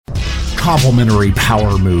complementary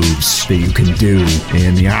power moves that you can do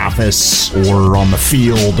in the office or on the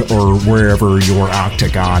field or wherever your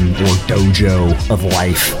octagon or dojo of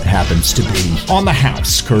life happens to be. On the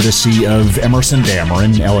House, courtesy of Emerson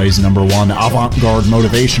Dameron, LA's #1 avant-garde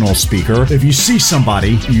motivational speaker. If you see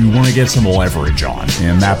somebody you want to get some leverage on,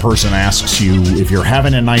 and that person asks you if you're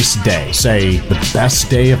having a nice day, say, the best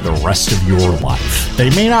day of the rest of your life.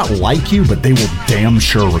 They may not like you, but they will damn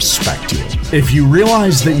sure respect you. If you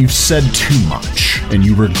realize that you've said too much and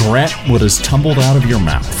you regret what has tumbled out of your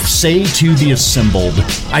mouth, say to the assembled,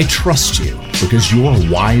 I trust you because you're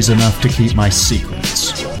wise enough to keep my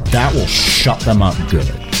secrets. That will shut them up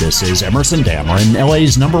good. This is Emerson Dameron,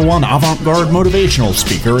 LA's #1 avant-garde motivational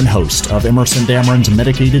speaker and host of Emerson Dameron's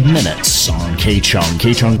Medicated Minutes on KCHUNG,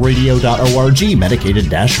 kchungradio.org,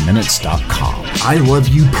 medicated-minutes.com. I love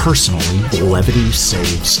you personally. Levity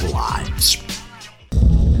saves lives.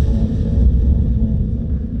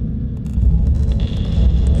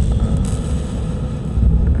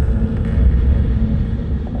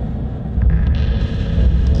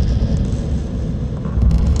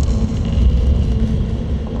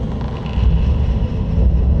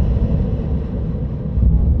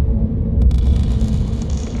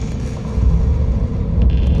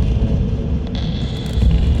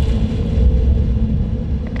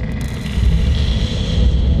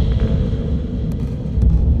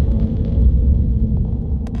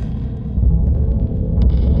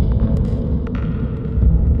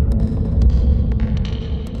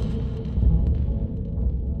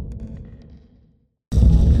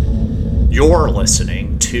 You're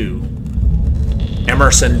listening to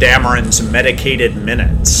Emerson Dameron's Medicated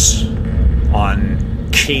Minutes on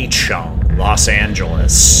KCHUNG, Los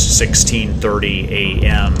Angeles, 1630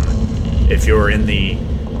 a.m. If you're in the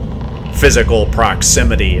physical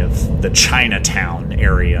proximity of the Chinatown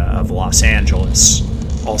area of Los Angeles.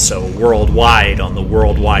 Also worldwide on the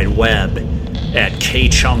World Wide Web at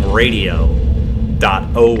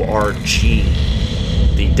kchungradio.org.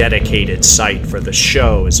 The dedicated site for the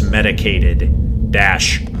show is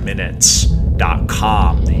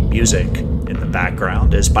medicated-minutes.com. The music in the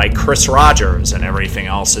background is by Chris Rogers, and everything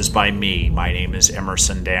else is by me. My name is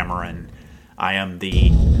Emerson Dameron. I am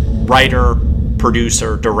the writer,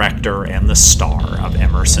 producer, director, and the star of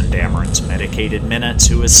Emerson Dameron's Medicated Minutes,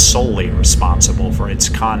 who is solely responsible for its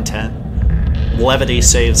content. Levity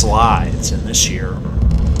saves lives, and this year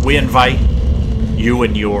we invite you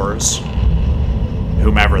and yours,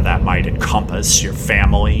 whomever that might encompass, your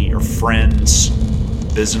family, your friends,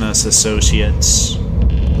 business associates,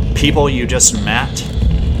 people you just met,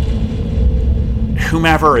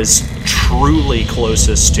 whomever is truly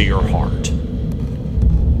closest to your heart,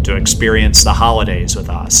 to experience the holidays with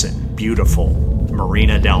us in beautiful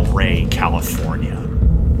Marina del Rey, California.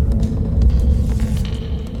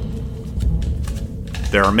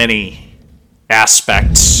 There are many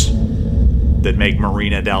aspects that make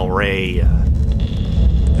Marina del Rey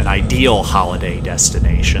an ideal holiday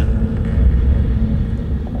destination.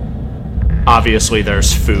 Obviously,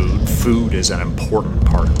 there's food. Food is an important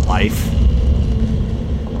part of life.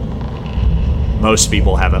 Most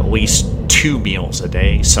people have at least 2 meals a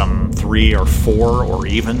day, some 3 or 4 or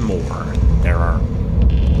even more. There are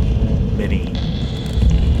many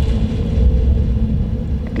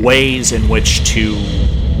ways in which to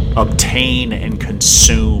obtain and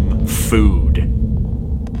consume food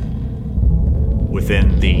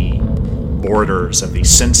within the borders of the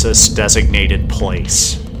census-designated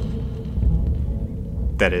place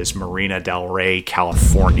that is Marina del Rey,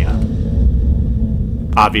 California.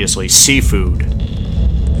 Obviously, seafood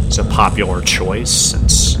is a popular choice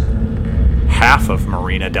since half of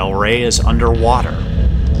Marina del Rey is underwater.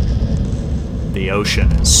 The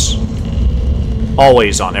ocean is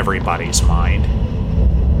always on everybody's mind,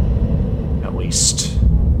 at least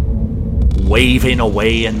waving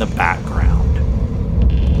away in the background.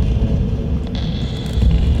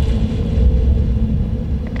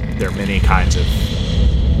 There are many kinds of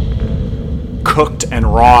cooked and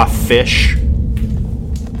raw fish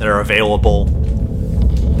that are available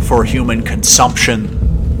for human consumption,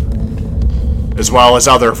 as well as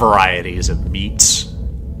other varieties of meats.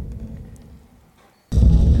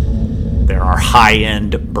 There are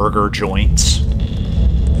high-end burger joints.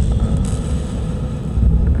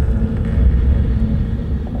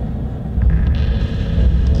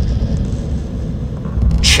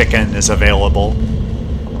 Chicken is available,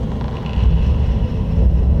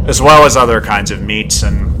 as well as other kinds of meats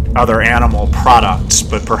and other animal products,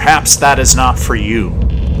 but perhaps that is not for you.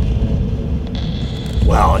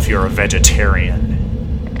 Well, if you're a vegetarian,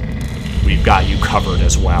 we've got you covered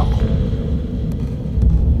as well.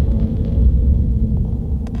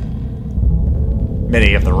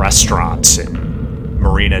 Many of the restaurants in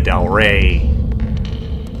Marina del Rey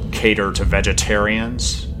cater to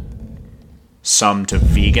vegetarians, some to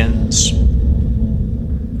vegans.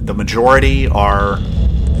 The majority are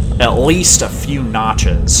at least a few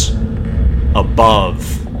notches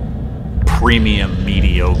above premium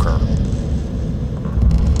mediocre.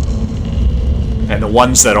 And the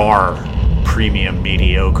ones that are premium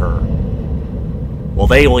mediocre, well,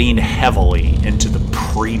 they lean heavily into the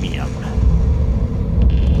premium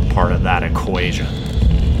part of that equation.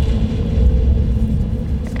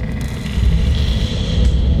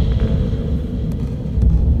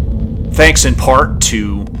 Thanks in part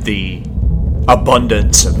to the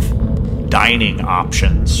abundance of dining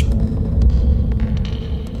options,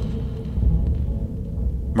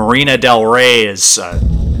 Marina del Rey is a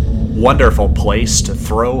wonderful place to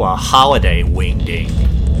throw a holiday wingding,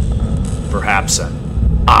 perhaps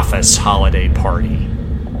an office holiday party.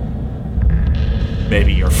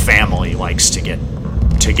 Maybe your family likes to get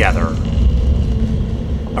together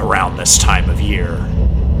around this time of year.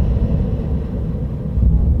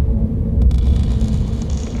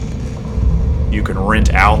 You can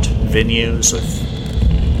rent out venues with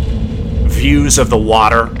views of the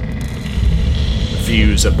water,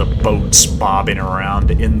 views of the boats bobbing around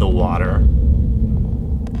in the water.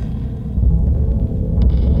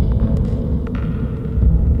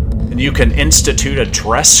 And you can institute a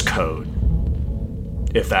dress code,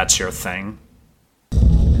 if that's your thing.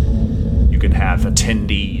 You can have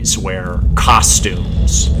attendees wear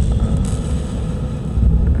costumes,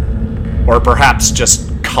 or perhaps just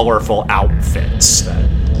colorful outfits that,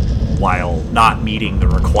 while not meeting the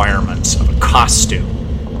requirements of a costume,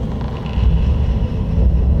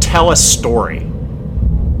 tell a story,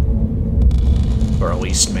 or at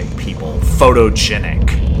least make people photogenic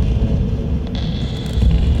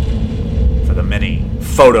for the many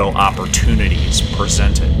photo opportunities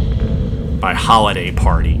presented by holiday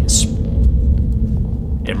parties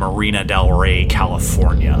in Marina del Rey,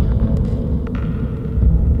 California.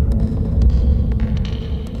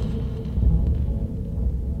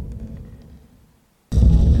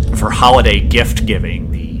 For holiday gift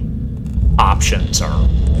giving, the options are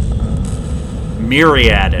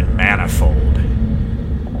myriad and manifold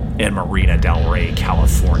in Marina del Rey,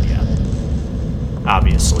 California.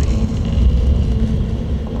 Obviously,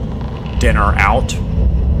 dinner out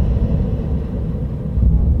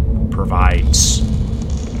provides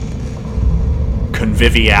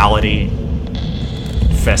conviviality,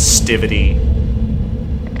 festivity,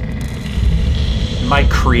 might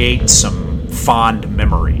create some fond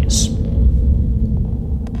memories.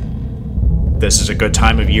 This is a good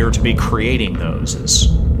time of year to be creating those,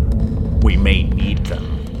 as we may need them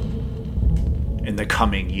in the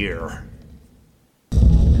coming year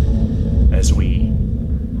as we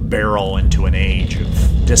barrel into an age of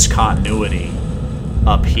discontinuity,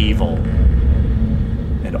 upheaval,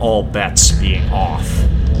 and all bets being off.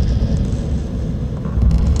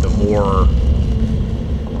 The more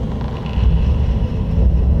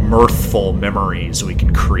mirthful memories we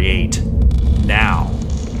can create now,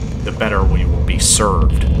 the better we will be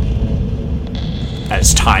served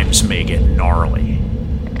as times may get gnarly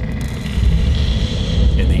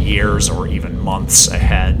in the years or even months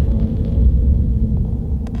ahead.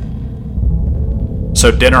 So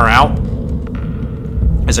dinner out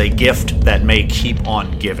is a gift that may keep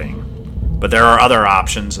on giving, but there are other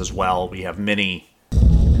options as well. We have many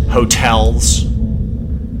hotels,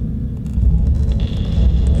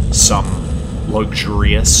 some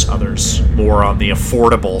luxurious, others more on the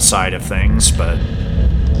affordable side of things, but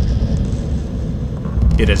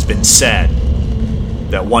it has been said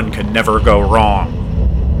that one can never go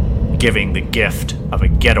wrong giving the gift of a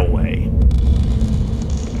getaway.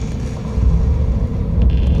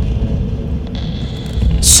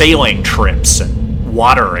 Sailing trips and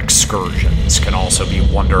water excursions can also be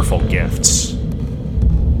wonderful gifts.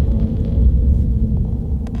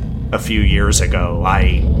 A few years ago,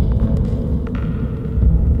 I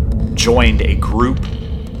joined a group,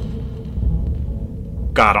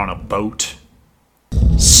 got on a boat,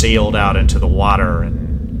 sailed out into the water,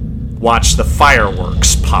 and watched the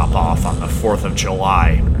fireworks pop off on the 4th of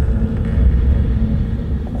July.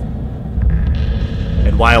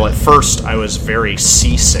 And while at first I was very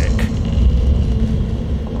seasick,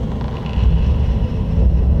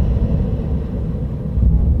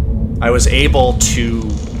 I was able to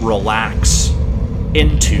relax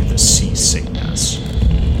into the seasickness.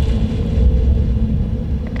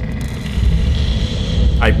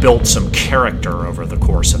 I built some character over the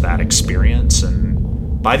course of that experience,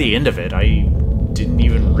 and by the end of it, I didn't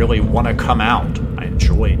even really want to come out. I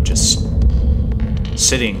enjoyed just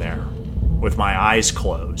sitting there, with my eyes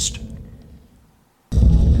closed,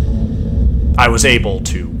 I was able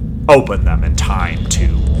to open them in time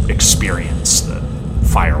to experience the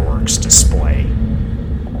fireworks display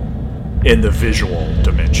in the visual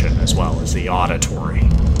dimension as well as the auditory.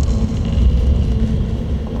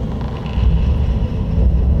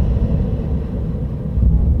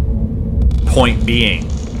 Point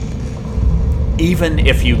being, even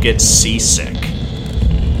if you get seasick,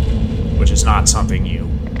 which is not something you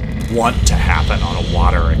want to happen on a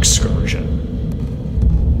water excursion,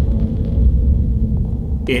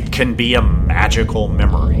 it can be a magical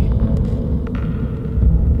memory.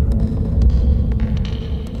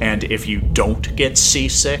 And if you don't get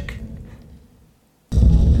seasick,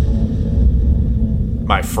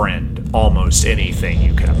 my friend, almost anything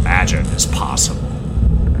you can imagine is possible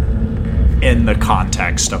in the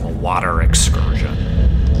context of a water excursion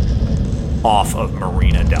off of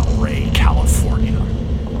Marina del Rey, California.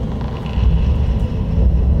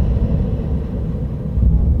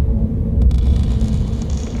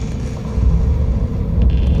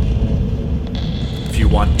 If you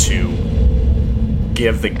want to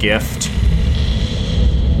give the gift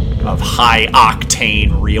of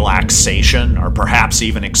high-octane relaxation, or perhaps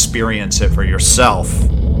even experience it for yourself,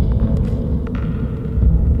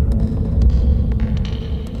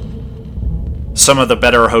 some of the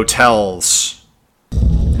better hotels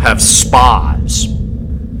have spas,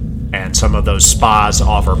 and some of those spas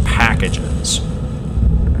offer packages.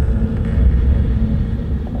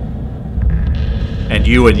 And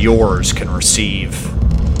you and yours can receive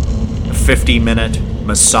 50-minute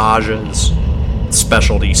massages,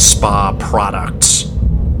 specialty spa products,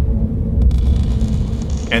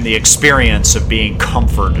 and the experience of being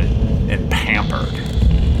comforted and pampered.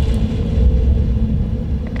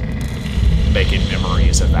 Making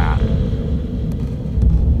memories of that.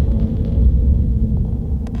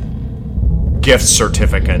 Gift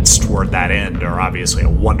certificates toward that end are obviously a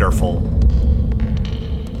wonderful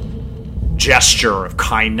gesture of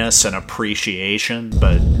kindness and appreciation,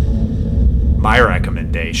 but my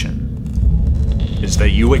recommendation is that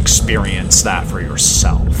you experience that for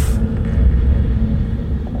yourself.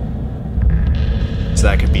 So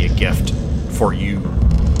that could be a gift for you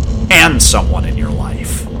and someone in your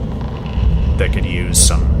life that could use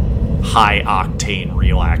some high-octane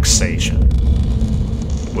relaxation,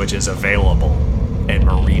 which is available in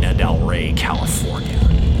Marina del Rey, California.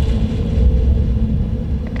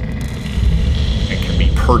 It can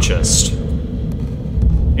be purchased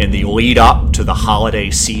in the lead up to the holiday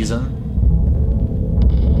season,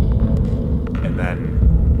 and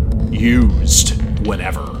then used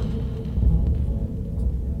whenever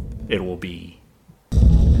it will be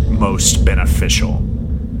most beneficial.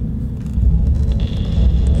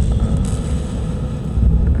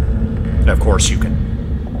 And of course, you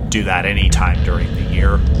can do that anytime during the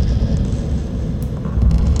year.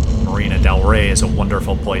 Marina del Rey is a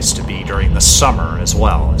wonderful place to be during the summer as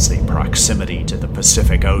well, as the proximity to the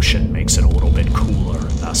Pacific Ocean makes it a little bit cooler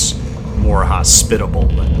and thus more hospitable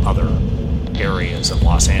than other areas of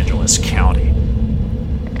Los Angeles County.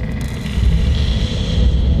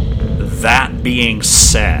 That being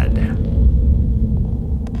said,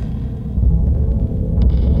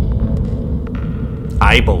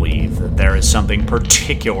 I believe that there is something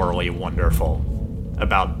particularly wonderful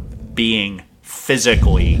about being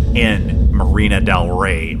physically in Marina del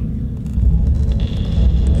Rey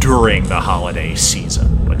during the holiday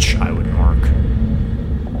season, which I would mark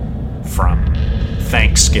from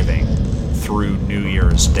Thanksgiving through New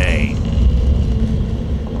Year's Day.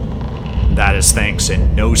 That is thanks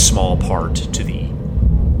in no small part to the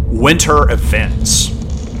winter events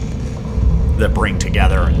that bring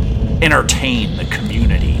together and entertain the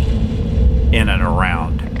community in and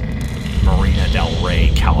around Marina del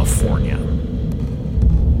Rey, California.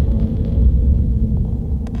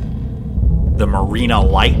 The marina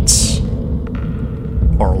lights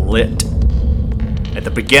are lit at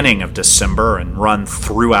the beginning of December and run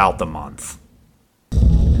throughout the month.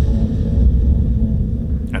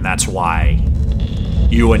 And that's why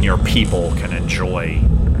you and your people can enjoy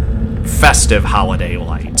festive holiday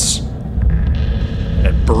lights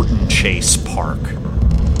at Burton Chase Park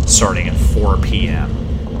starting at 4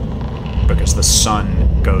 p.m. because the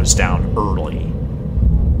sun goes down early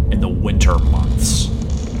in the winter months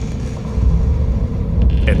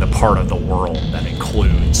in the part of the world that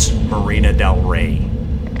includes Marina del Rey.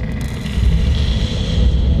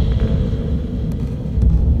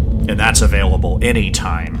 And that's available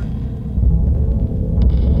anytime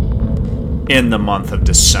in the month of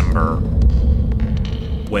December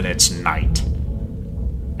when it's night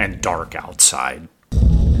and dark outside.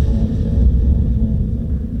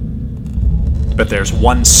 But there's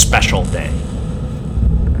one special day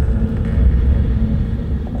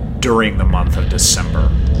during the month of December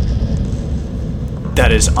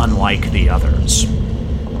that is unlike the others.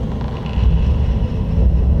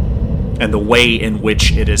 And the way in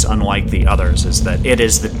which it is unlike the others is that it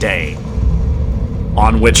is the day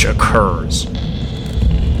on which occurs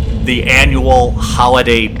the annual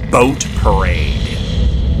holiday boat parade.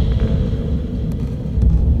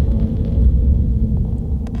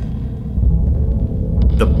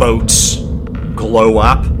 The boats glow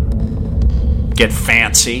up, get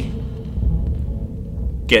fancy,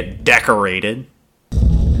 get decorated,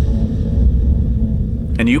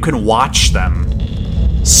 and you can watch them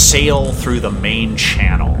sail through the main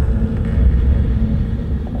channel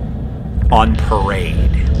on parade.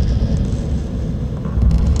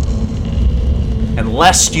 And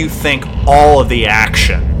lest you think all of the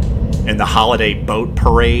action in the holiday boat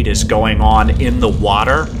parade is going on in the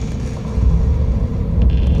water,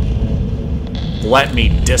 let me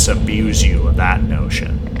disabuse you of that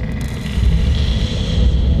notion.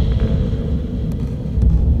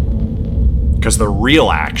 Because the real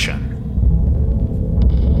action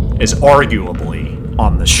is arguably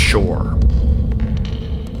on the shore.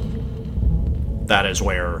 That is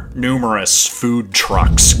where numerous food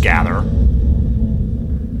trucks gather,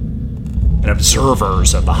 and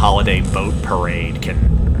observers of the holiday boat parade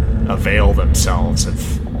can avail themselves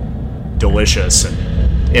of delicious and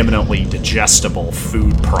eminently digestible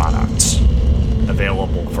food products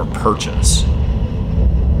available for purchase.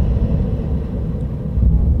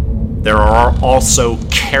 There are also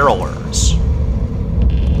carolers,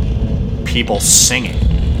 people singing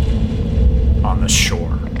on the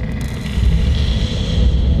shore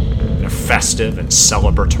in a festive and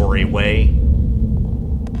celebratory way.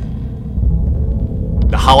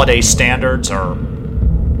 The holiday standards are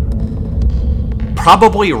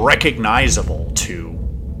probably recognizable to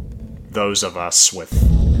those of us with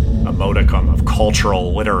a modicum of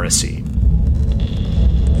cultural literacy.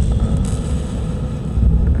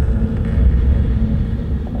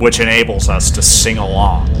 Which enables us to sing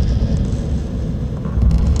along.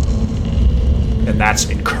 And that's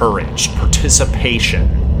encouraged.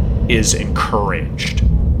 Participation is encouraged.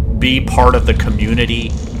 Be part of the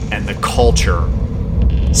community and the culture.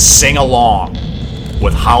 Sing along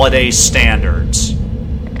with holiday standards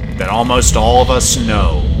that almost all of us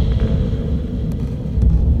know.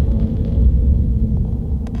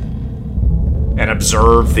 And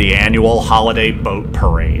observe the annual holiday boat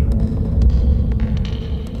parade.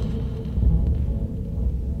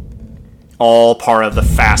 All part of the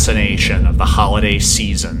fascination of the holiday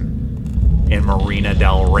season in Marina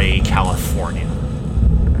del Rey, California.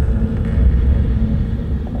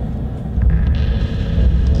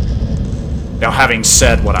 Now, having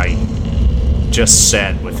said what I just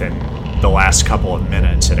said within the last couple of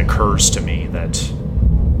minutes, it occurs to me that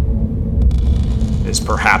it's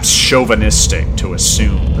perhaps chauvinistic to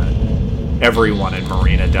assume that everyone in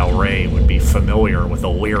Marina del Rey would be familiar with the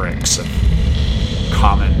lyrics of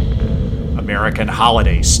common American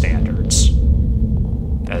holiday standards,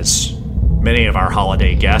 as many of our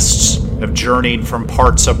holiday guests have journeyed from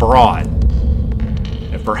parts abroad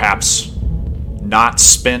and perhaps not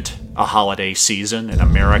spent a holiday season in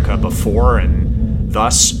America before, and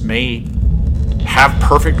thus may have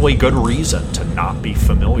perfectly good reason to not be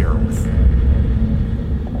familiar with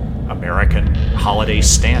American holiday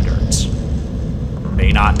standards.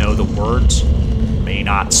 May not know the words, may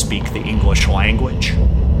not speak the English language,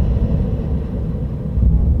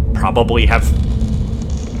 probably have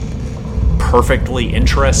perfectly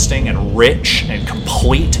interesting and rich and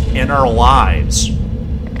complete inner lives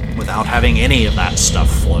without having any of that stuff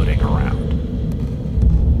floating around.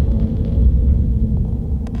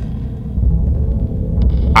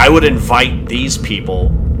 I would invite these people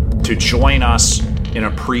to join us in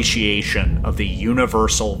appreciation of the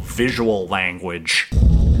universal visual language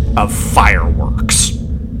of fireworks.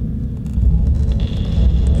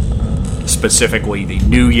 Specifically, the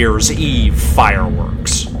New Year's Eve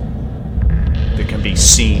fireworks that can be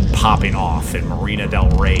seen popping off in Marina del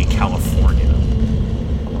Rey, California,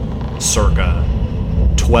 circa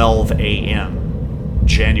 12 a.m.,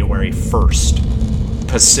 January 1st,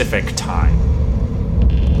 Pacific time,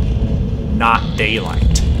 not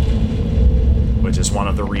daylight, which is one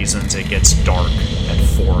of the reasons it gets dark at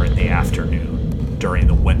 4 in the afternoon during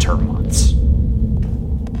the winter months.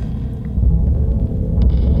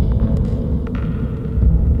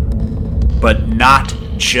 But not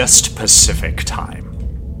just Pacific time.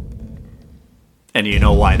 And you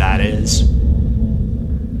know why that is?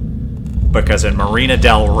 Because in Marina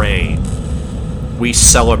del Rey, we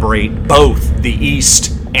celebrate both the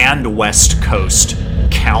East and West Coast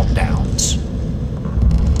countdowns.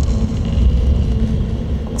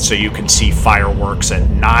 So you can see fireworks at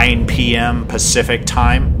 9 p.m. Pacific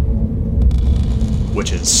time,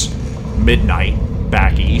 which is midnight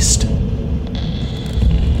back east.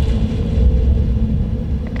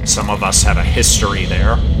 Some of us have a history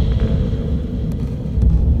there.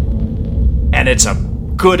 And it's a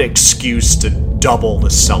good excuse to double the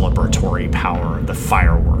celebratory power of the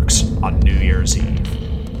fireworks on New Year's Eve.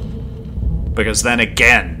 Because then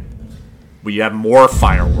again, we have more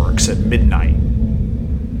fireworks at midnight.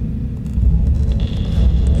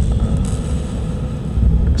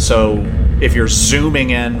 So if you're zooming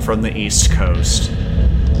in from the East Coast,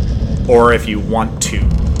 or if you want to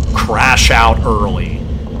crash out early,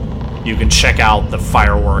 you can check out the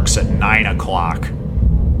fireworks at 9 o'clock,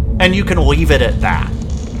 and you can leave it at that,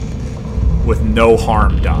 with no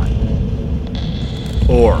harm done.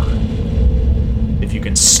 Or, if you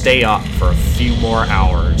can stay up for a few more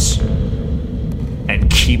hours and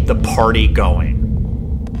keep the party going,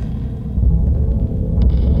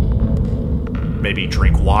 maybe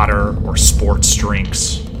drink water or sports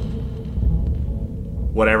drinks,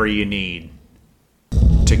 whatever you need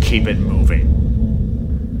to keep it moving.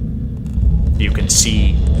 You can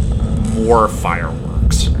see more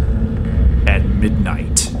fireworks at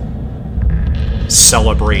midnight,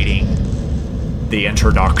 celebrating the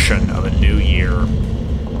introduction of a new year,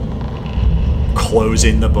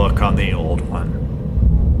 closing the book on the old one.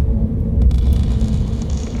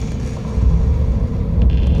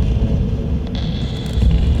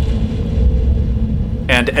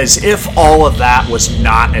 And as if all of that was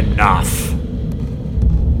not enough,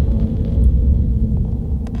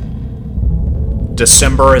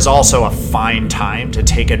 December is also a fine time to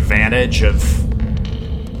take advantage of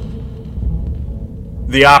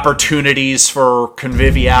the opportunities for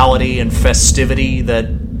conviviality and festivity that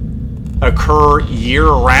occur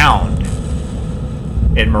year-round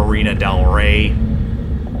in Marina del Rey.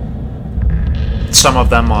 Some of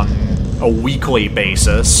them on a weekly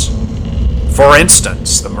basis. For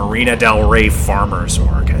instance, the Marina del Rey Farmers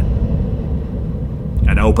Market,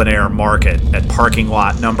 an open-air market at parking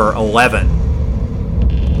lot number 11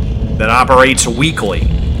 that operates weekly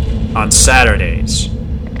on Saturdays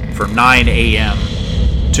from 9 a.m.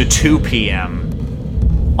 to 2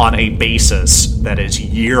 p.m. on a basis that is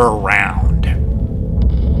year-round.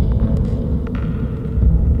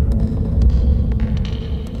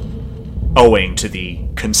 Owing to the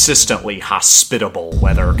consistently hospitable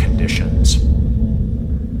weather conditions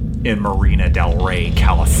in Marina del Rey,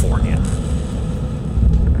 California.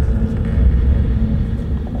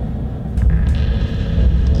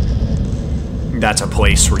 That's a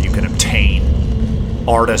place where you can obtain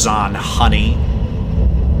artisan honey,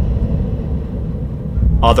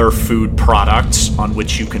 other food products on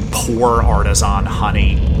which you can pour artisan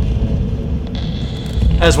honey,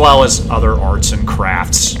 as well as other arts and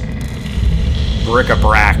crafts,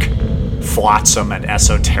 bric-a-brac, flotsam, and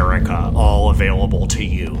esoterica, all available to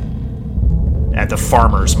you at the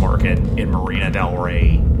Farmers Market in Marina del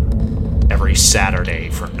Rey every Saturday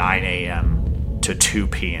from 9 a.m. to 2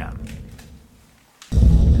 p.m.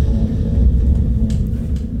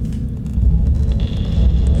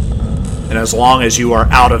 And as long as you are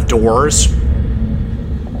out of doors,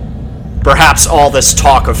 perhaps all this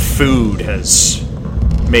talk of food has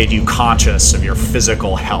made you conscious of your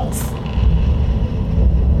physical health.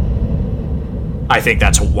 I think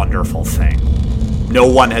that's a wonderful thing. No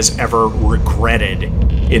one has ever regretted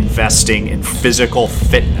investing in physical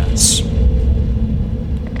fitness.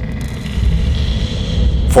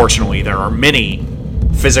 Fortunately, there are many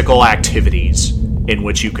physical activities in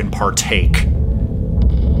which you can partake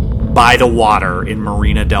by the water in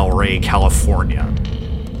Marina del Rey, California.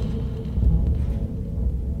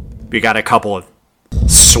 We got a couple of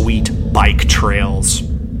sweet bike trails.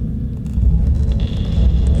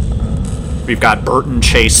 We've got Burton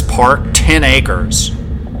Chase Park, 10 acres,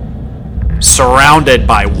 surrounded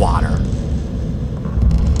by water.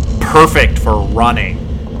 Perfect for running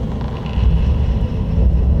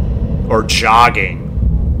or jogging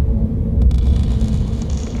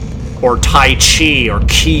or Tai Chi or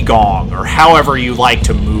Qigong or however you like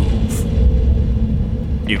to move.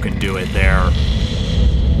 You can do it there.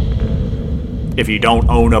 If you don't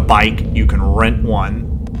own a bike, you can rent one.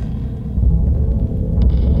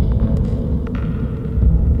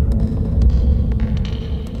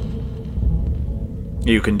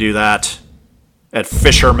 You can do that at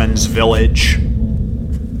Fisherman's Village,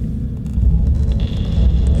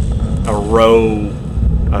 a row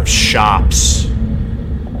of shops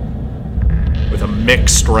with a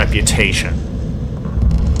mixed reputation.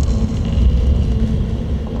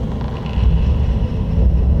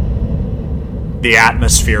 the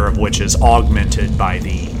atmosphere of which is augmented by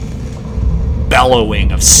the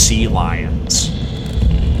bellowing of sea lions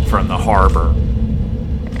from the harbor.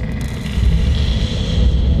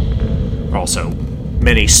 Also,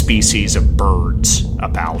 many species of birds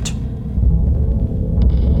about.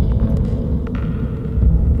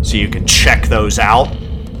 So you can check those out.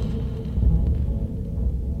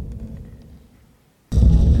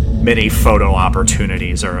 Many photo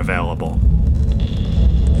opportunities are available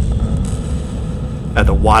at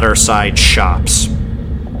the waterside shops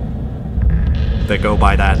that go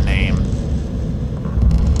by that name,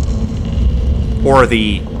 or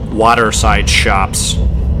the waterside shops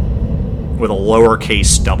with a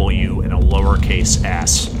lowercase w and a lowercase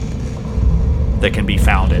s that can be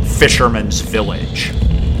found at Fisherman's Village,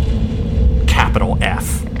 capital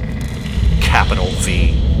F, capital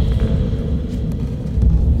V.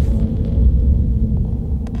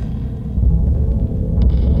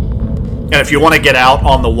 And if you want to get out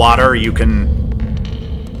on the water, you can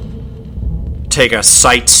take a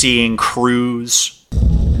sightseeing cruise.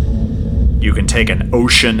 You can take an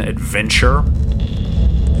ocean adventure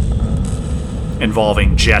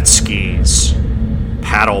involving jet skis,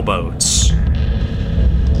 paddle boats,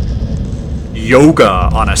 yoga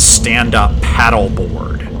on a stand-up paddle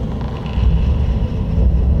board.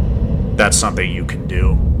 That's something you can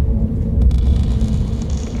do.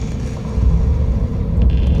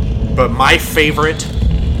 But my favorite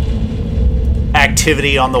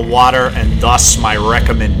activity on the water, and thus my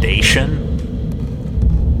recommendation,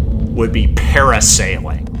 would be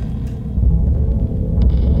parasailing.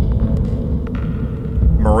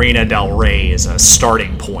 Marina del Rey is a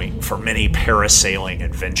starting point for many parasailing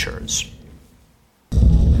adventures.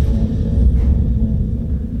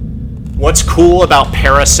 What's cool about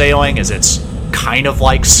parasailing is it's kind of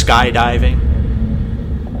like skydiving.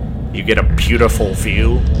 You get a beautiful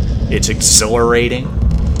view. It's exhilarating.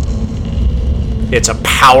 It's a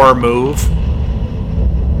power move.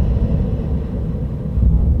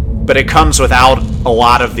 But it comes without a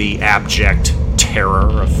lot of the abject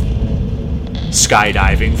terror of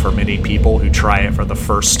skydiving for many people who try it for the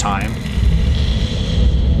first time.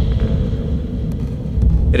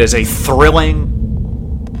 It is a thrilling,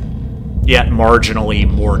 yet marginally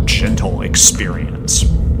more gentle experience.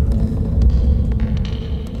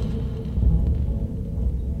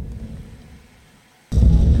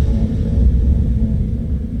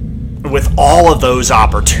 With all of those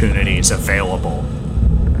opportunities available,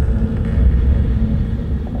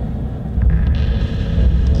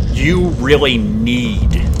 you really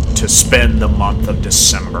need to spend the month of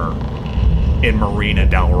December in Marina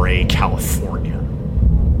del Rey, California,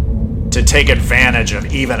 to take advantage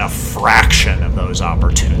of even a fraction of those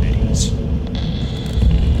opportunities.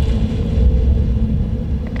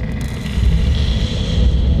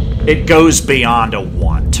 It goes beyond a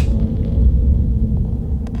want.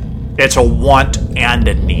 It's a want and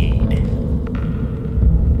a need.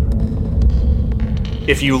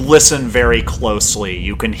 If you listen very closely,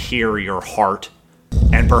 you can hear your heart,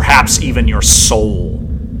 and perhaps even your soul,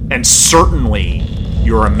 and certainly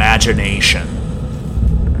your imagination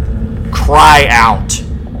cry out,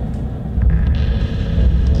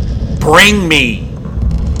 "Bring me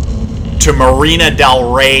to Marina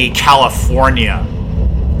del Rey, California,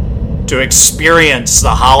 to experience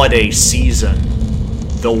the holiday season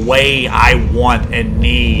the way I want and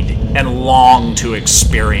need and long to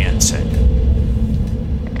experience it."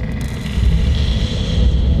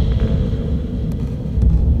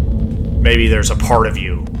 Maybe there's a part of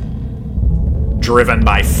you driven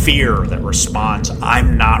by fear that responds,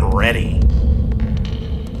 "I'm not ready."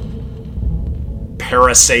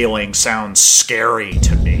 Parasailing sounds scary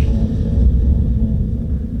to me.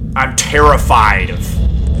 I'm terrified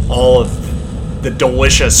of all of the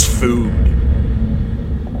delicious food.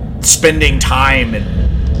 Spending time in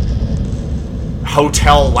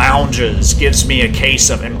hotel lounges gives me a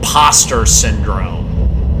case of imposter syndrome.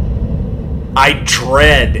 I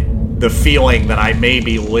dread the feeling that I may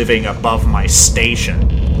be living above my station.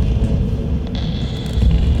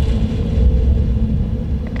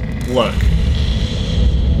 Look,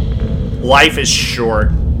 life is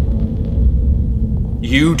short.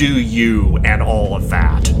 You do you and all of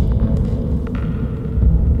that.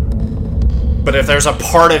 But if there's a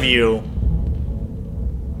part of you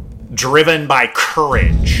driven by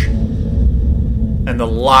courage and the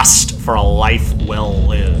lust for a life well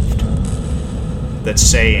lived that's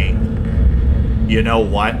saying, "You know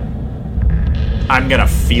what? I'm gonna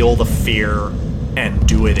feel the fear and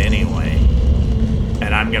do it anyway.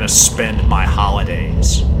 And I'm gonna spend my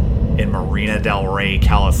holidays in Marina del Rey,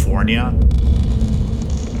 California,"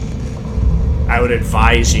 I would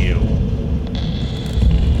advise you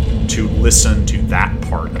to listen to that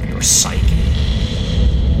part of your psyche.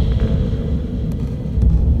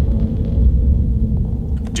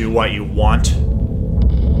 Do what you want.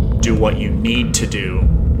 Do what you need to do.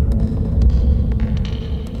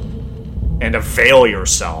 And avail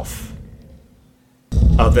yourself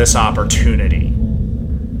of this opportunity.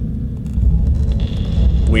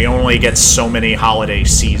 We only get so many holiday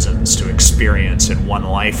seasons to experience in one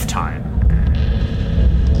lifetime.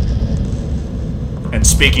 And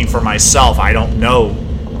speaking for myself, I don't know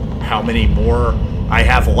how many more I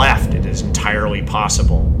have left. It is entirely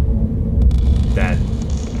possible that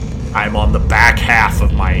I'm on the back half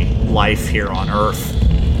of my life here on Earth,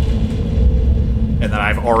 and that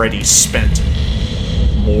I've already spent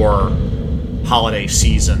more holiday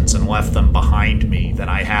seasons and left them behind me than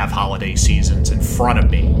I have holiday seasons in front of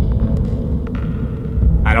me.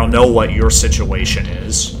 I don't know what your situation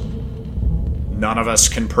is. None of us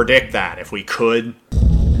can predict that. If we could,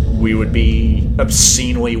 we would be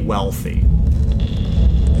obscenely wealthy.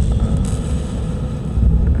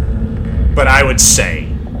 But I would say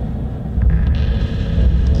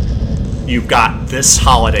you've got this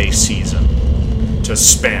holiday season to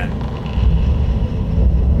spend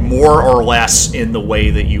more or less in the way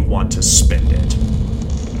that you want to spend it.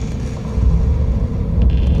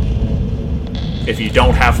 If you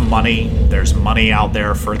don't have money, there's money out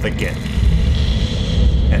there for the getting.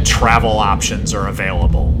 And travel options are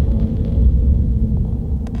available.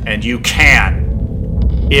 And you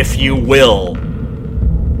can, if you will,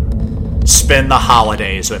 spend the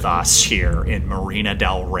holidays with us here in Marina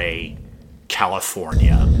del Rey,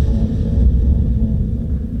 California,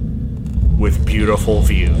 with beautiful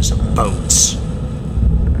views of boats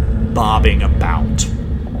bobbing about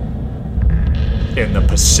in the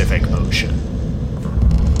Pacific Ocean.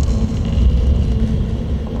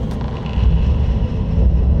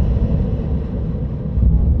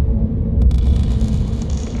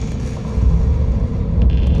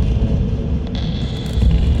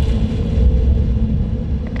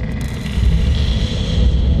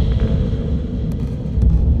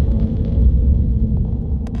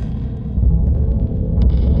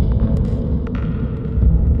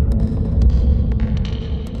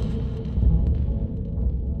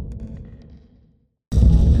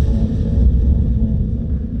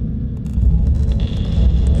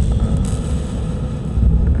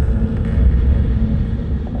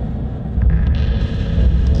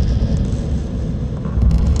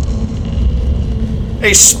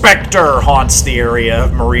 A specter haunts the area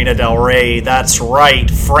of Marina del Rey. That's right,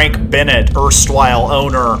 Frank Bennett, erstwhile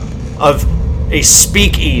owner of a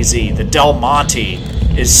speakeasy, the Del Monte,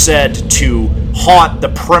 is said to haunt the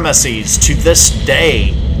premises to this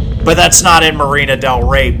day. But that's not in Marina del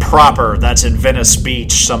Rey proper. That's in Venice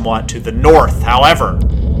Beach, somewhat to the north. However,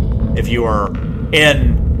 if you are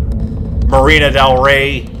in Marina del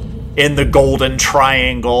Rey, in the Golden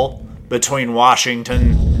Triangle between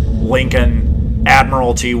Washington, Lincoln,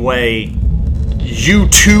 Admiralty Way, you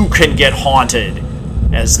too can get haunted,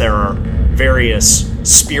 as there are various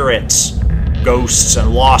spirits, ghosts,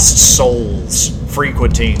 and lost souls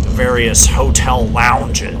frequenting the various hotel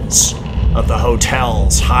lounges of the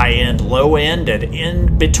hotels, high end, low end, and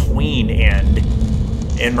in between end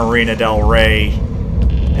in Marina del Rey.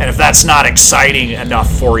 And if that's not exciting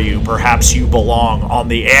enough for you, perhaps you belong on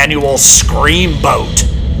the annual Scream Boat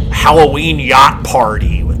Halloween yacht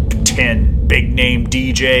party with 10 big-name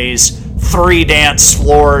DJs, 3 dance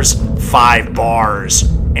floors, 5 bars,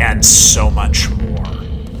 and so much more.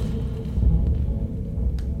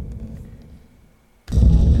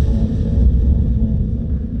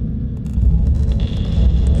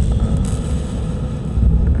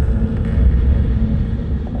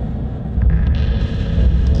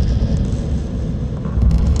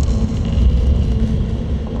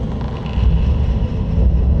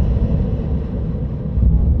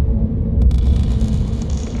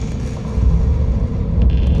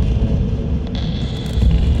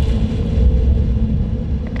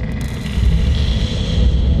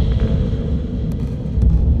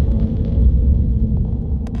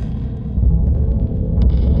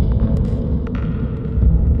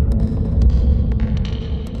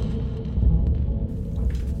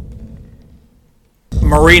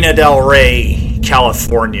 Marina del Rey,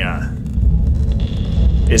 California,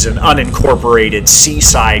 is an unincorporated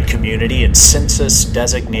seaside community and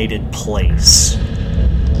census-designated place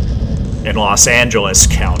in Los Angeles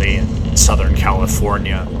County in Southern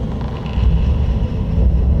California.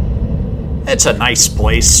 It's a nice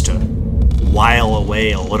place to while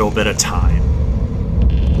away a little bit of time.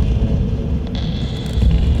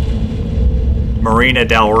 Marina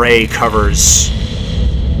del Rey covers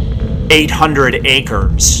 800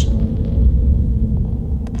 acres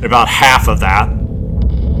About half of that,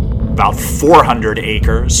 about 400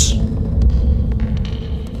 acres,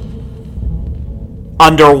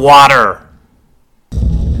 underwater.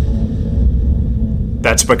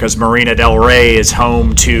 That's because Marina del Rey is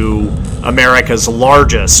home to America's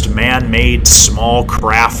largest man-made small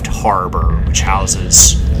craft harbor, which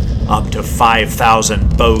houses up to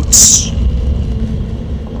 5,000 boats.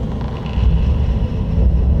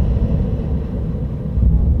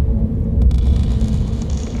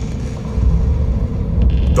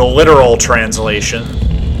 The literal translation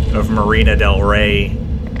of Marina del Rey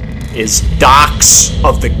is Docks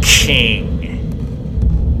of the King.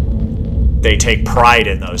 They take pride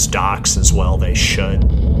in those docks, as well they should.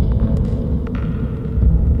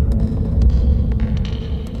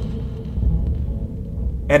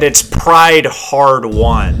 And it's pride hard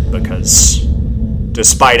won, because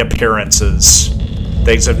despite appearances,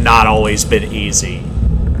 things have not always been easy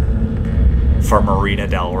for Marina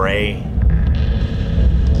del Rey.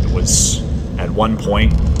 It was, at one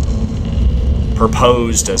point,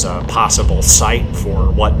 proposed as a possible site for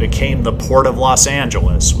what became the Port of Los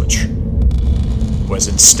Angeles, which was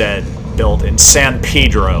instead built in San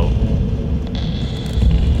Pedro,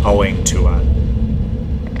 owing to a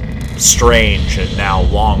strange and now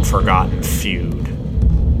long forgotten feud.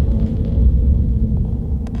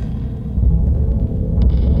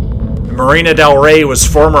 Marina del Rey was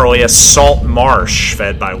formerly a salt marsh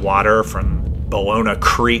fed by water from Ballona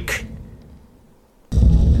Creek,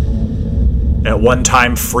 at one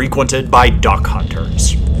time frequented by duck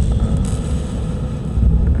hunters.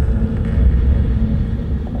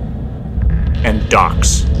 And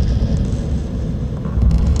ducks.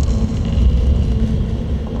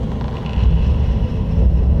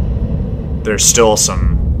 There's still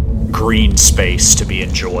some green space to be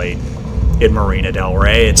enjoyed in Marina del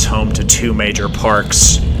Rey. It's home to two major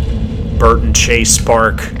parks, Burton Chase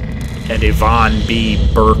Park and Yvonne B.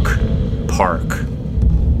 Burke Park.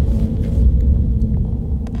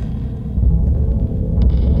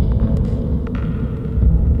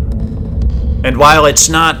 And while it's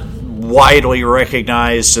not widely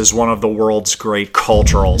recognized as one of the world's great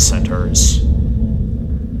cultural centers,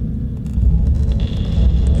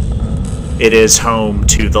 it is home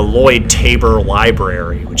to the Lloyd Tabor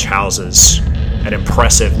Library, which houses an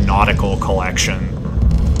impressive nautical collection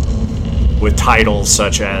with titles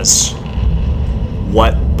such as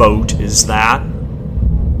What Boat Is That?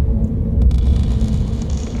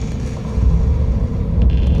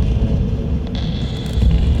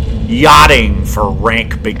 Yachting for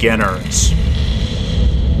Rank Beginners,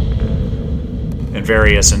 and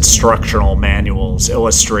various instructional manuals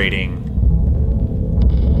illustrating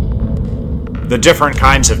the different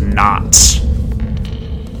kinds of knots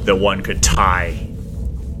that one could tie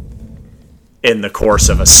in the course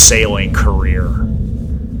of a sailing career,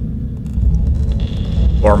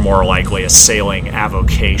 or more likely a sailing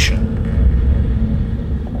avocation,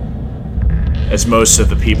 as most of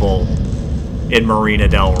the people in Marina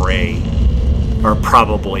del Rey are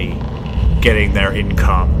probably getting their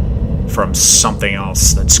income from something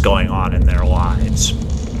else that's going on in their lives.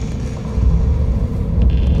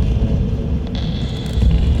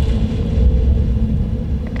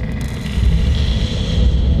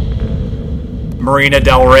 Marina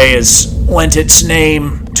del Rey has lent its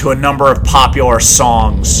name to a number of popular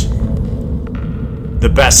songs,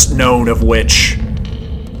 the best known of which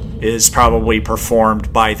is probably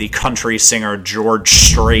performed by the country singer George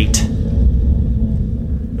Strait.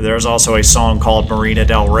 There's also a song called Marina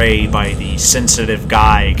del Rey by the Sensitive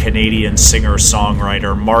Guy Canadian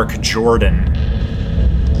singer-songwriter Mark Jordan,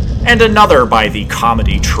 and another by the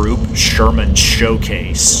comedy troupe Sherman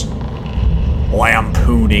Showcase,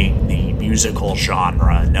 lampooning the musical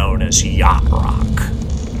genre known as yacht rock.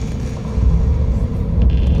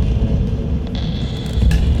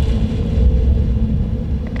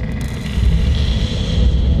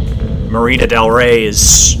 Marina del Rey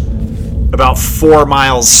is about 4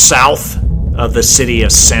 miles south of the city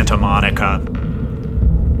of Santa Monica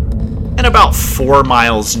and about 4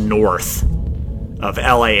 miles north of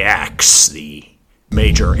LAX, the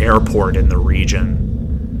major airport in the region.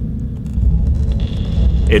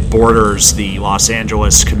 It borders the Los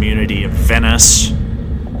Angeles community of Venice,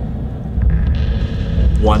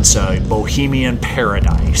 once a bohemian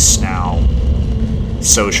paradise, now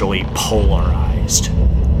socially polarized.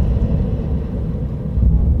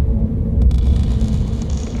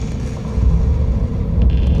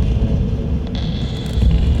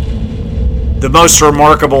 The most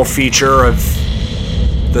remarkable feature of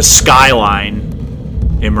the skyline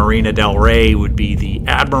in Marina del Rey would be the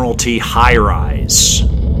Admiralty High Rise,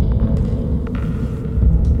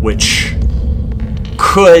 which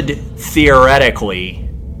could theoretically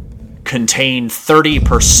contain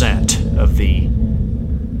 30% of the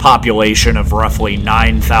population of roughly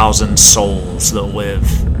 9,000 souls that live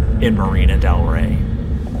in Marina del Rey.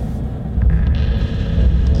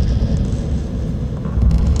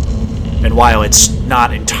 And while it's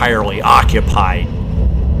not entirely occupied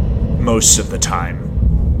most of the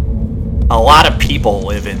time, a lot of people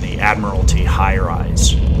live in the Admiralty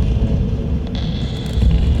high-rise.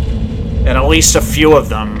 And at least a few of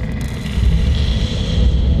them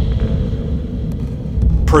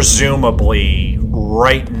presumably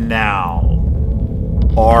right now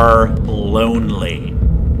are lonely.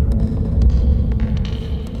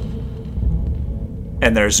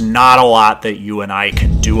 And there's not a lot that you and I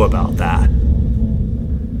can do about that.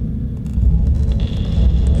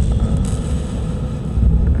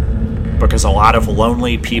 Because a lot of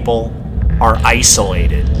lonely people are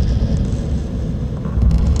isolated.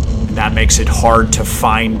 And that makes it hard to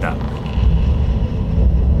find them.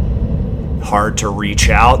 Hard to reach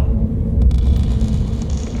out.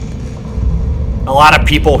 A lot of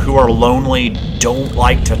people who are lonely don't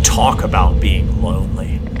like to talk about being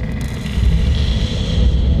lonely.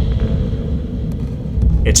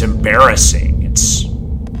 It's embarrassing. It's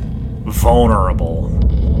vulnerable.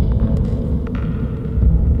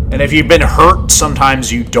 And if you've been hurt,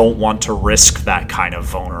 sometimes you don't want to risk that kind of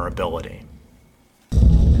vulnerability.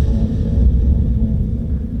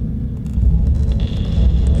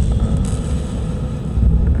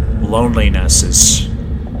 Loneliness is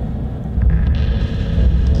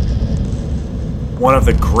one of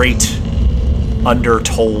the great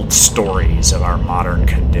undertold stories of our modern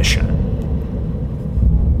condition.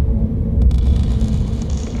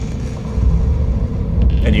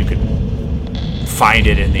 And you can find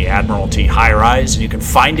it in the Admiralty high-rise, and you can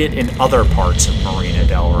find it in other parts of Marina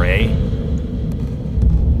del Rey.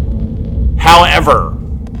 However,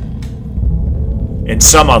 in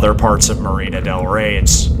some other parts of Marina del Rey,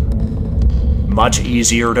 it's much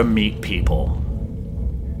easier to meet people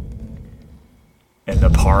in the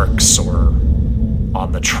parks or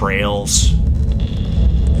on the trails.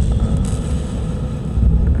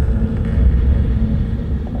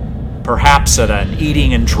 Perhaps at an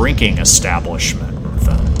eating and drinking establishment with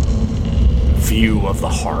a view of the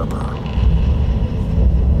harbor.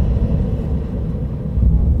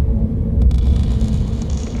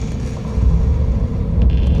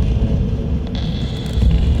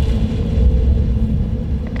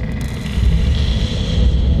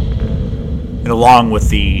 And along with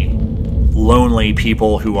the lonely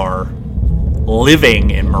people who are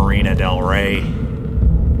living in Marina del Rey,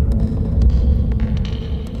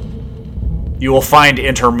 you will find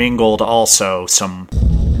intermingled also some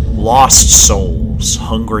lost souls,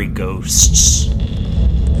 hungry ghosts,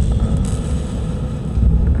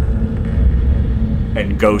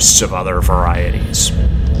 and ghosts of other varieties.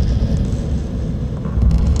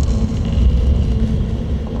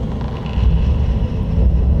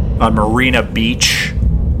 On Marina Beach,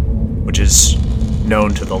 which is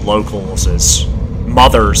known to the locals as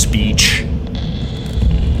Mother's Beach,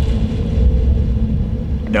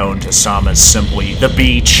 known to some as simply the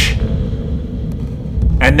beach,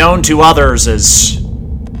 and known to others as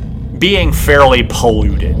being fairly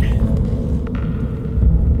polluted.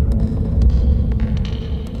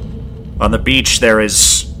 On the beach, there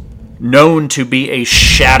is known to be a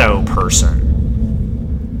shadow person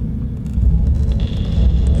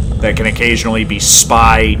that can occasionally be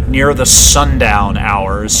spied near the sundown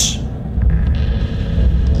hours,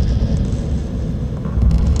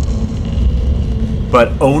 but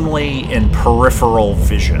only in peripheral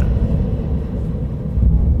vision.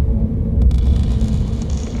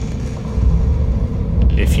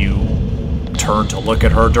 If you turn to look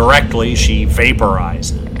at her directly, she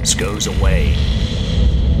vaporizes, goes away.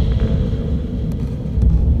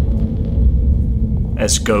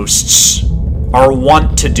 As ghosts are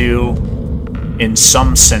wont to do in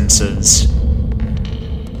some senses,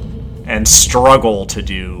 and struggle to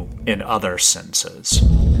do in other senses.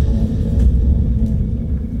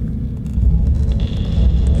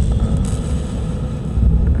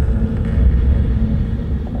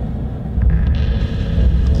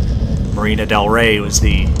 Marina del Rey was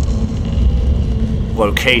the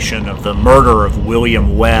location of the murder of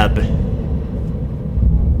William Webb.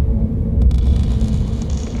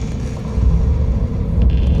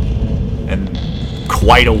 And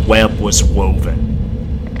quite a web was woven.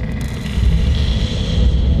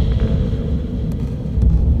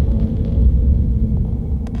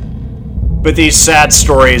 But these sad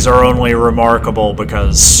stories are only remarkable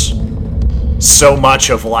because so much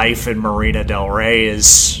of life in Marina del Rey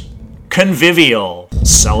is convivial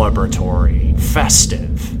celebratory,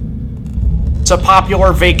 festive. It's a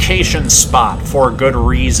popular vacation spot for good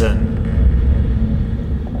reason.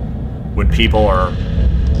 When people are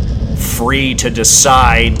free to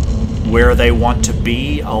decide where they want to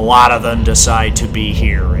be, a lot of them decide to be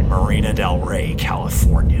here in Marina del Rey,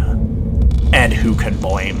 California. And who can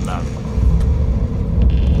blame them?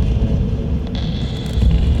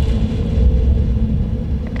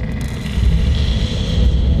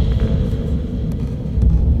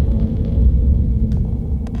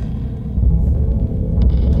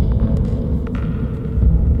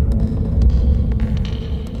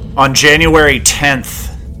 On January 10th,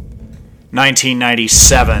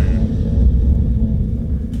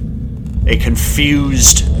 1997, a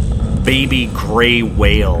confused baby gray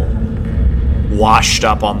whale washed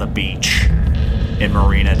up on the beach in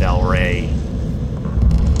Marina del Rey.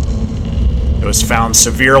 It was found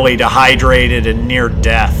severely dehydrated and near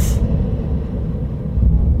death.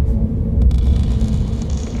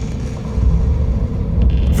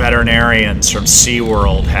 Veterinarians from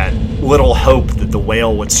SeaWorld had little hope that the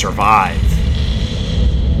whale would survive.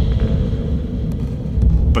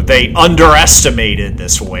 But they underestimated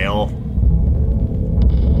this whale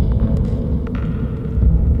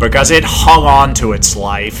because it hung on to its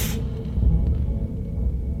life.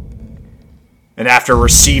 And after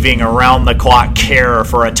receiving around-the-clock care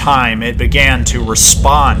for a time, it began to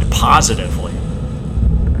respond positively.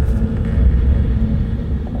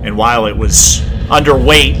 And while it was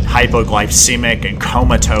underweight, hypoglycemic, and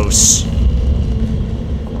comatose,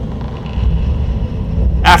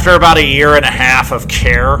 after about a year and a half of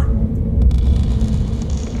care,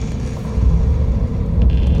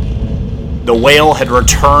 the whale had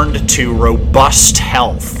returned to robust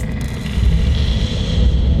health,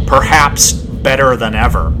 perhaps better than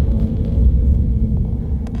ever.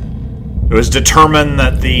 It was determined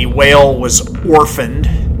that the whale was orphaned,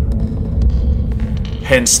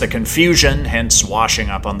 hence the confusion, hence washing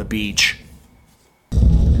up on the beach.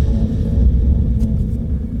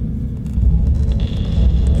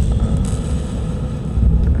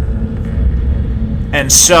 And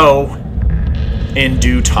so, in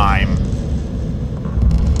due time,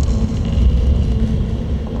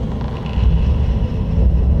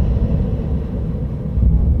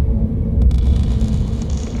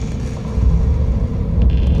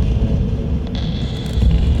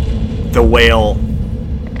 the whale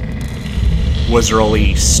was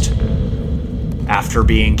released after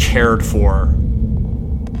being cared for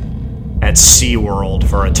at SeaWorld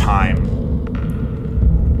for a time.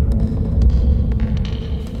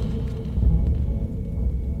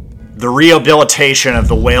 The rehabilitation of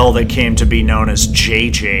the whale that came to be known as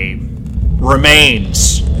JJ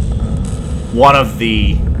remains one of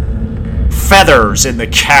the feathers in the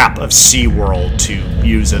cap of SeaWorld, to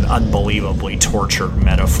use an unbelievably tortured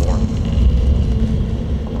metaphor.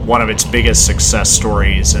 One of its biggest success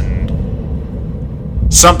stories, and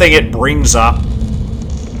something it brings up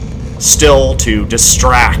still to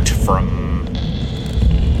distract from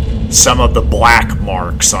some of the black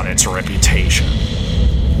marks on its reputation.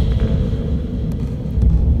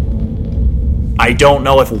 I don't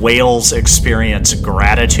know if whales experience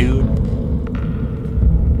gratitude,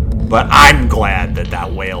 but I'm glad that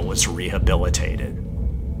that whale was rehabilitated.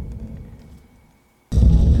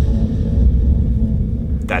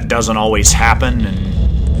 That doesn't always happen,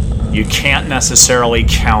 and you can't necessarily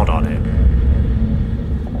count on it.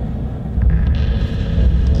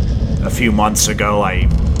 A few months ago, I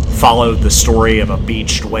followed the story of a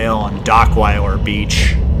beached whale on Dockweiler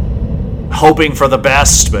Beach, hoping for the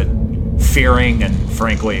best, but fearing and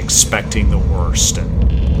frankly expecting the worst, and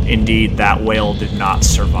indeed that whale did not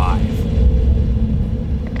survive.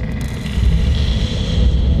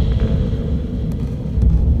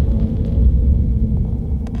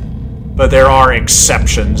 But there are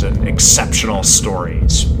exceptions and exceptional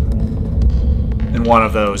stories. And one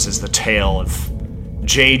of those is the tale of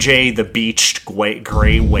JJ the beached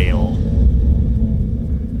gray whale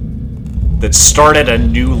that started a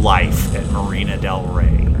new life at Marina del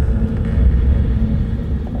Rey.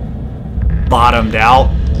 Bottomed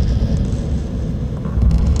out,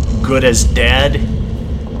 good as dead,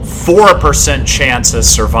 4% chance of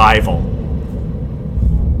survival.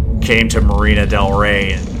 Came to Marina del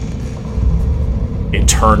Rey and it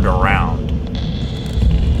turned around.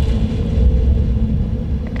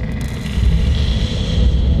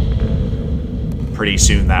 Pretty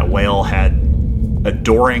soon that whale had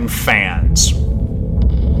adoring fans,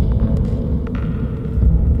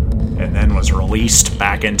 and then was released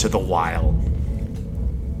back into the wild.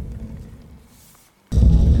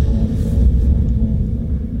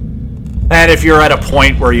 And if you're at a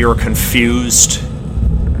point where you're confused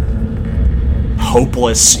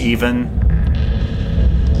hopeless even.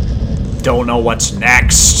 Don't know what's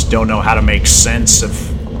next. Don't know how to make sense of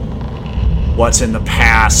what's in the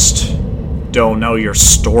past. Don't know your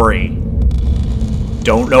story.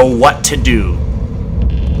 Don't know what to do.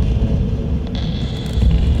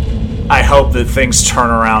 I hope that things turn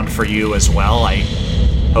around for you as well. I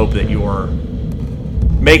hope that you're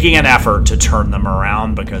making an effort to turn them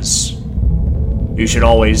around, because you should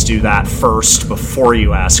always do that first before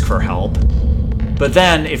you ask for help. But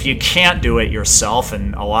then, if you can't do it yourself,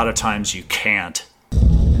 and a lot of times you can't,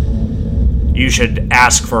 you should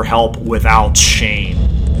ask for help without shame.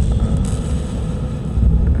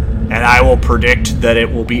 And I will predict that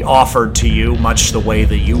it will be offered to you much the way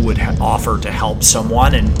that you would offer to help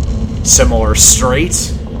someone in similar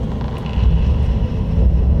straits.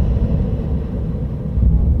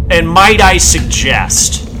 And might I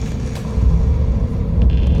suggest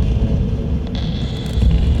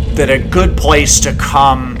that a good place to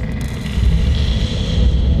come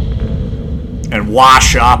and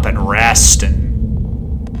wash up and rest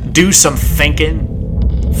and do some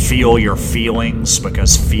thinking, feel your feelings,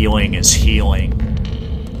 because feeling is healing.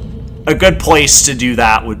 A good place to do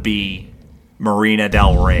that would be Marina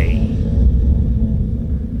del Rey,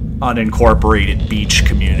 unincorporated beach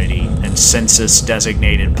community and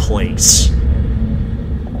census-designated place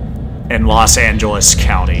in Los Angeles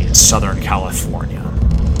County, Southern California.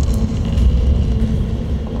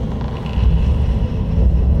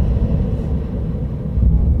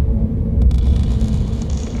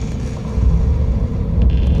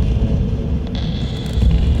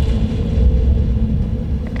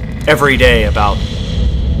 Every day, about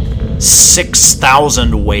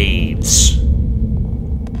 6,000 waves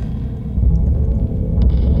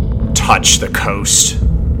touch the coast,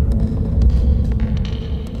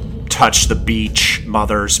 touch the beach,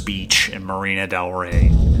 Mother's Beach in Marina del Rey.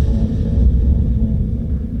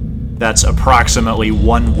 That's approximately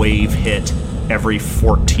one wave hit every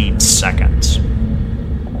 14 seconds.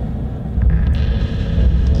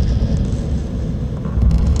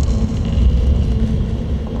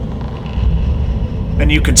 And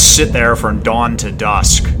you could sit there from dawn to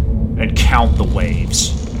dusk and count the waves.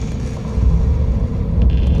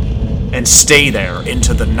 And stay there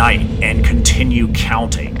into the night and continue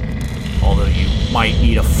counting. Although you might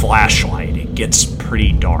need a flashlight, it gets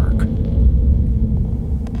pretty dark.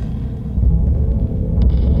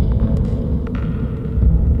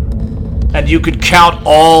 And you could count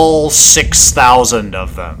all 6,000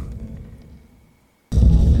 of them.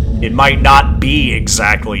 It might not be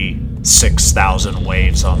exactly 6,000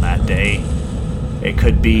 waves on that day. It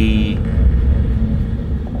could be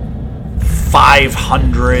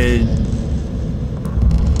 500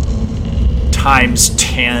 times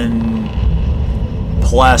 10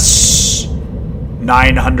 plus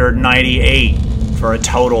 998 for a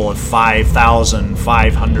total of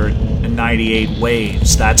 5,598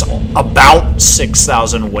 waves. That's about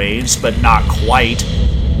 6,000 waves, but not quite.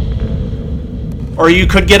 Or you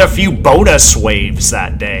could get a few bonus waves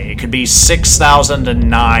that day. It could be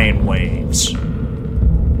 6,009 waves.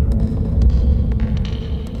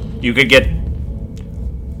 You could get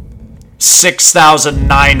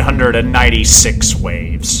 6,996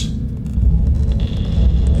 waves.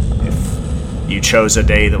 If you chose a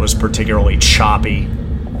day that was particularly choppy.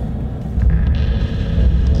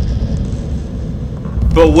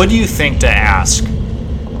 But what do you think to ask?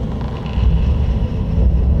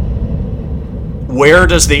 Where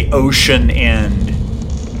does the ocean end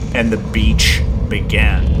and the beach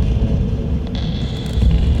begin?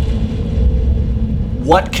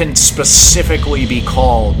 What can specifically be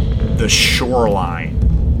called the shoreline?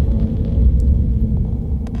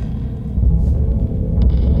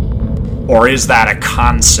 Or is that a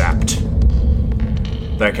concept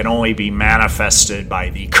that can only be manifested by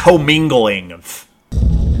the commingling of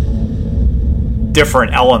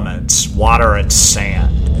different elements, water and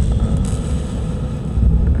sand?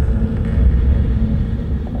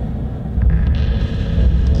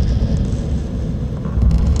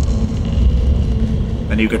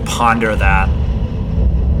 And you could ponder that.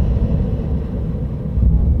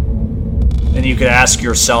 And you could ask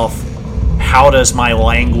yourself, how does my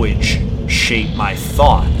language shape my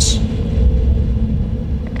thoughts?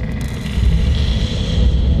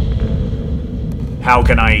 How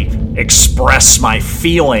can I express my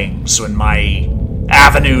feelings when my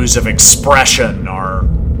avenues of expression are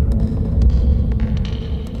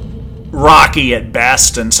rocky at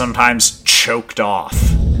best and sometimes choked off?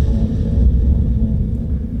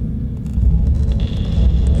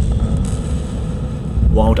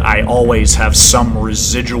 Won't I always have some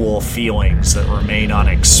residual feelings that remain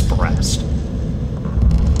unexpressed?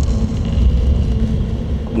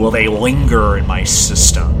 Will they linger in my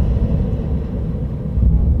system?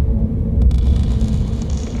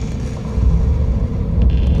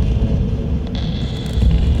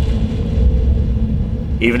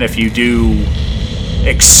 Even if you do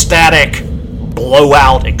ecstatic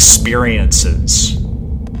blowout experiences,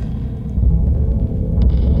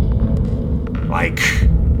 like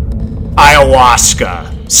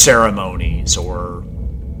ayahuasca ceremonies or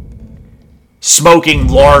smoking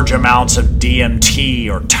large amounts of DMT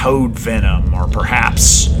or toad venom, or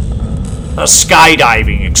perhaps a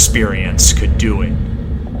skydiving experience could do it,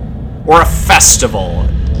 or a festival,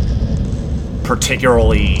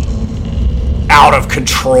 particularly out of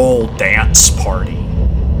control dance party.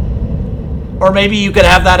 Or maybe you could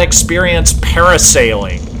have that experience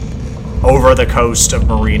parasailing over the coast of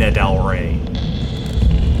Marina del Rey.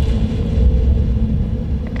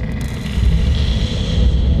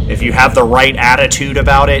 If you have the right attitude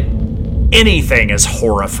about it, anything is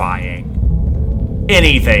horrifying.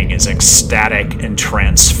 Anything is ecstatic and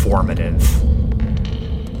transformative.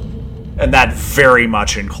 And that very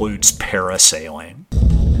much includes parasailing.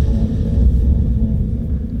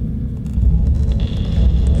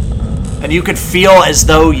 And you could feel as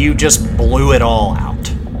though you just blew it all out.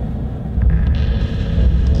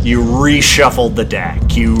 You reshuffled the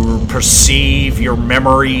deck. You perceive your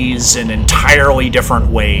memories in entirely different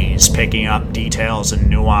ways, picking up details and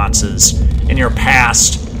nuances in your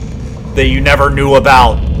past that you never knew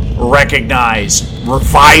about, recognized,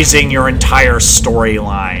 revising your entire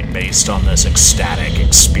storyline based on this ecstatic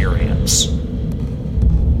experience.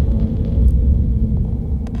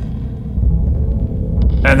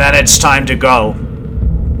 And then it's time to go.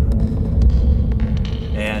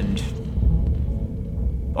 And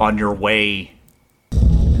on your way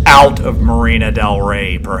out of Marina del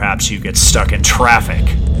Rey, perhaps you get stuck in traffic.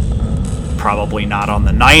 Probably not on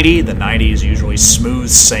the 90. The 90 is usually smooth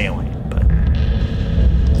sailing, but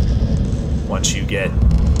once you get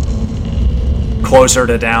closer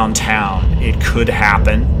to downtown, it could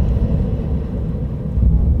happen.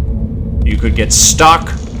 You could get stuck,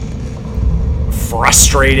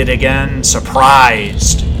 frustrated again,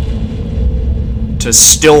 surprised to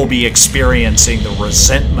still be experiencing the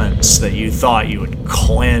resentments that you thought you had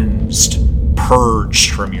cleansed,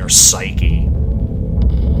 purged from your psyche.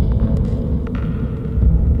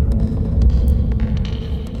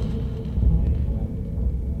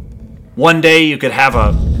 One day you could have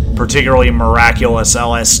a particularly miraculous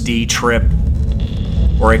LSD trip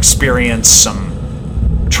or experience some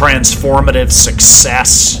transformative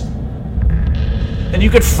success, and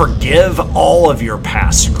you could forgive all of your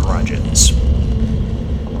past grudges.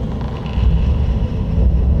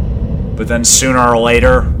 But then sooner or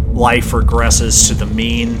later, life regresses to the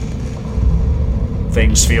mean.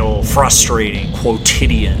 Things feel frustrating,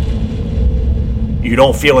 quotidian. You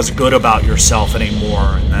don't feel as good about yourself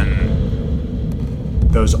anymore, and then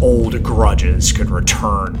those old grudges could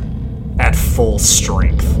return at full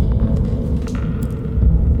strength.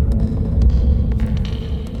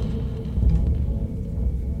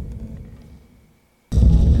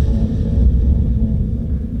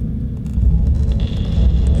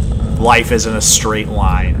 Life isn't a straight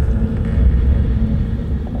line.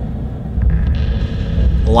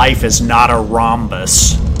 Life is not a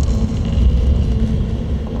rhombus.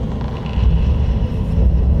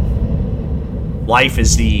 Life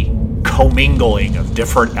is the commingling of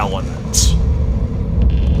different elements.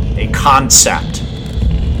 A concept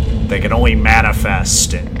that can only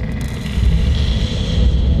manifest in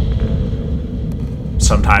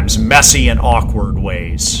sometimes messy and awkward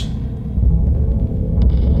ways,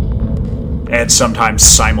 and sometimes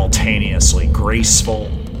simultaneously graceful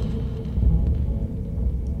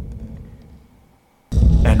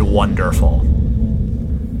and wonderful.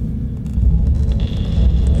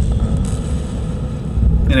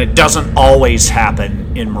 And it doesn't always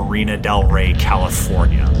happen in Marina del Rey,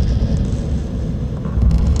 California.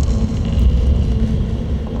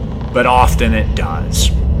 But often it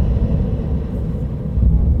does.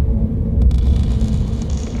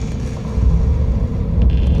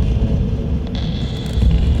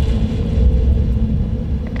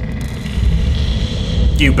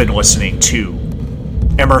 You've been listening to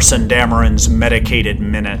Emerson Dameron's Medicated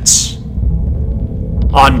Minutes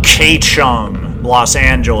on K-Chung, Los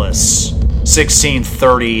Angeles,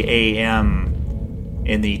 16:30 a.m.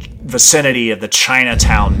 in the vicinity of the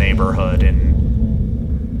Chinatown neighborhood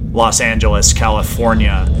in Los Angeles,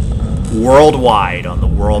 California, worldwide on the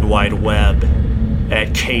World Wide Web at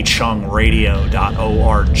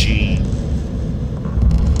kchungradio.org.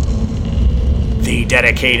 The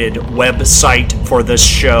dedicated website for this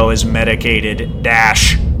show is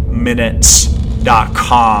medicated-minutes.com.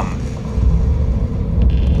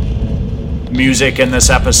 Music in this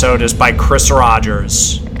episode is by Chris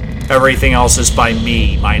Rogers. Everything else is by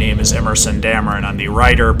me. My name is Emerson Dameron. I'm the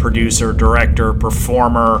writer, producer, director,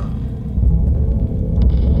 performer,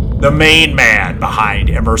 the main man behind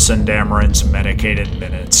Emerson Dameron's Medicated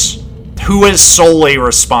Minutes, who is solely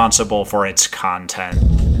responsible for its content.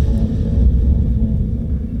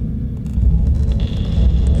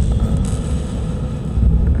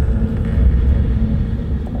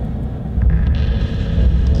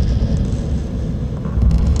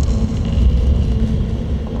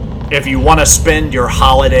 If you want to spend your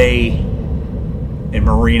holiday in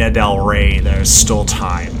Marina del Rey, there's still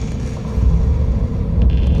time.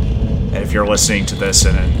 And if you're listening to this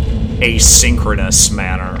in an asynchronous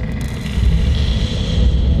manner,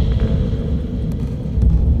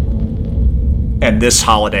 and this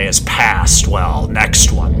holiday is past, well,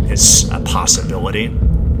 next one is a possibility.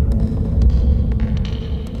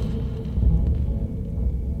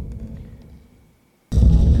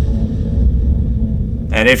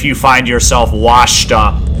 And if you find yourself washed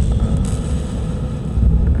up,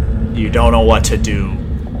 you don't know what to do,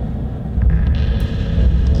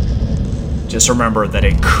 just remember that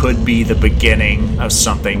it could be the beginning of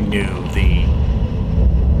something new, the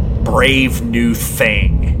brave new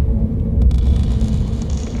thing.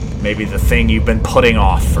 Maybe the thing you've been putting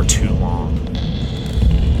off for too long.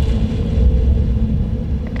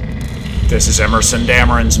 This is Emerson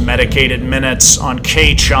Dameron's Medicated Minutes on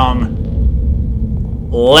K-Chung.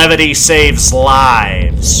 Levity saves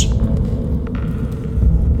lives.